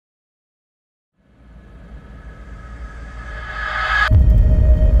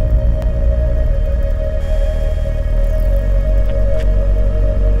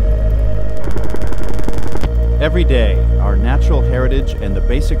Every day, our natural heritage and the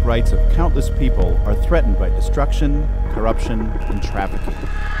basic rights of countless people are threatened by destruction, corruption, and trafficking.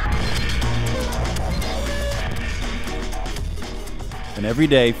 And every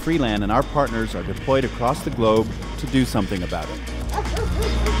day, Freeland and our partners are deployed across the globe to do something about it.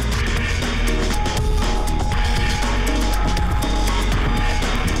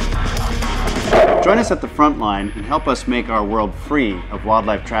 Join us at the front line and help us make our world free of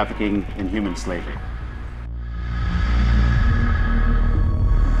wildlife trafficking and human slavery.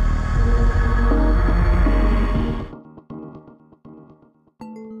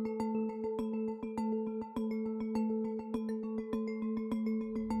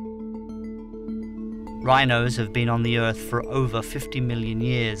 Rhinos have been on the Earth for over 50 million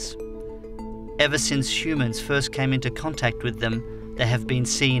years. Ever since humans first came into contact with them, they have been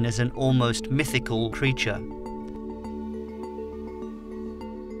seen as an almost mythical creature.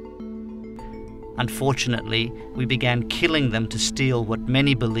 Unfortunately, we began killing them to steal what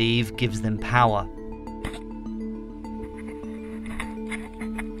many believe gives them power.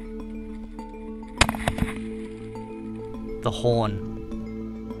 The horn.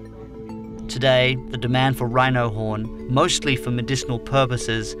 Today, the demand for rhino horn, mostly for medicinal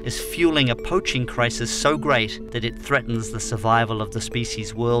purposes, is fueling a poaching crisis so great that it threatens the survival of the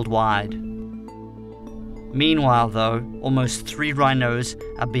species worldwide. Meanwhile, though, almost 3 rhinos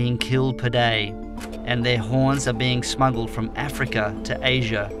are being killed per day, and their horns are being smuggled from Africa to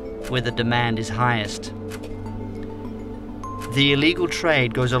Asia, where the demand is highest. The illegal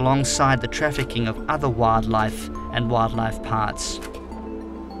trade goes alongside the trafficking of other wildlife and wildlife parts.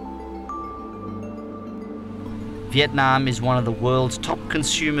 Vietnam is one of the world's top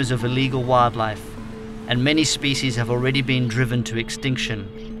consumers of illegal wildlife, and many species have already been driven to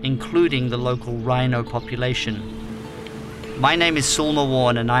extinction, including the local rhino population. My name is Sulma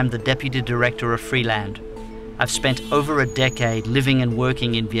Warren and I'm the Deputy Director of Freeland. I've spent over a decade living and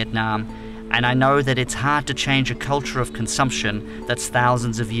working in Vietnam, and I know that it's hard to change a culture of consumption that's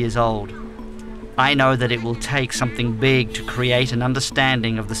thousands of years old. I know that it will take something big to create an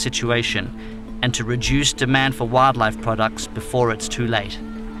understanding of the situation and to reduce demand for wildlife products before it's too late.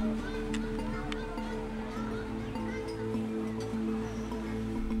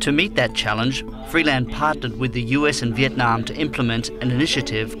 To meet that challenge, Freeland partnered with the US and Vietnam to implement an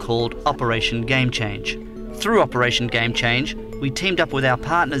initiative called Operation Game Change. Through Operation Game Change, we teamed up with our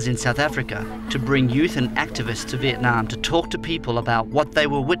partners in South Africa to bring youth and activists to Vietnam to talk to people about what they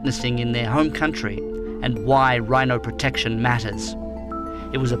were witnessing in their home country and why rhino protection matters.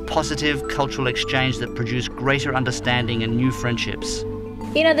 It was a positive cultural exchange that produced greater understanding and new friendships.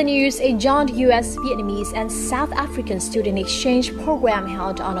 In other news, a joint US, Vietnamese and South African student exchange program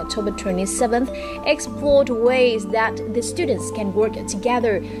held on October 27th explored ways that the students can work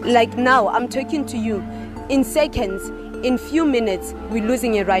together. Like now, I'm talking to you. In seconds, in few minutes, we're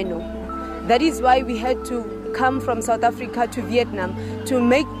losing a rhino. That is why we had to come from South Africa to Vietnam to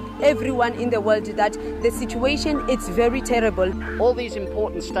make everyone in the world that the situation is very terrible. All these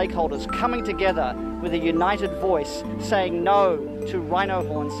important stakeholders coming together with a united voice, saying no to rhino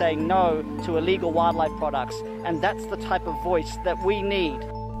horn, saying no to illegal wildlife products, and that's the type of voice that we need.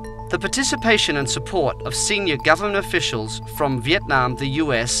 The participation and support of senior government officials from Vietnam, the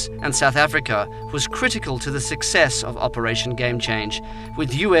US and South Africa was critical to the success of Operation Game Change,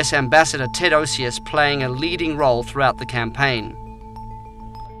 with US Ambassador Ted Osius playing a leading role throughout the campaign.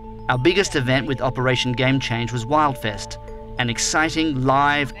 Our biggest event with Operation Game Change was WildFest, an exciting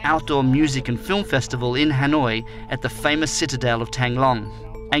live outdoor music and film festival in Hanoi at the famous citadel of Thang Long.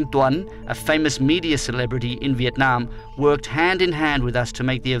 Anh Tuấn, a famous media celebrity in Vietnam, worked hand in hand with us to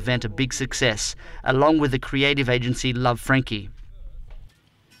make the event a big success, along with the creative agency Love Frankie.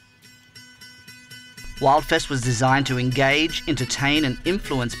 WildFest was designed to engage, entertain and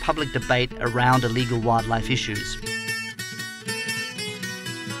influence public debate around illegal wildlife issues.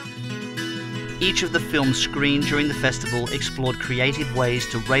 Each of the films screened during the festival explored creative ways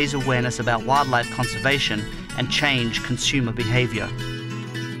to raise awareness about wildlife conservation and change consumer behaviour.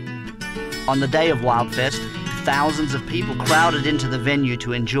 On the day of WildFest, thousands of people crowded into the venue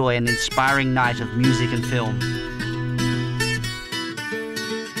to enjoy an inspiring night of music and film.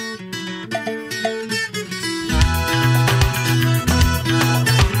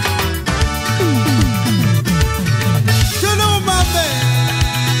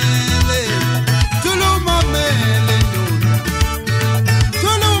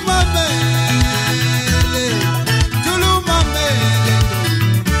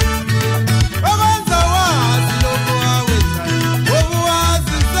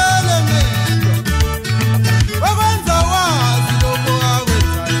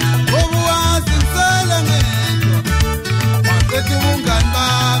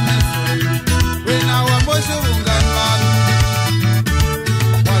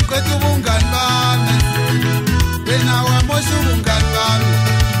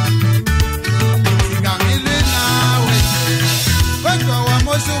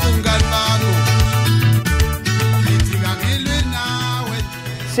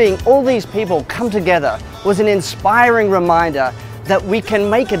 Seeing all these people come together was an inspiring reminder that we can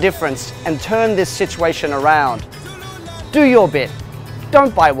make a difference and turn this situation around. Do your bit.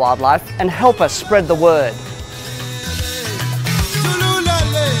 Don't buy wildlife and help us spread the word.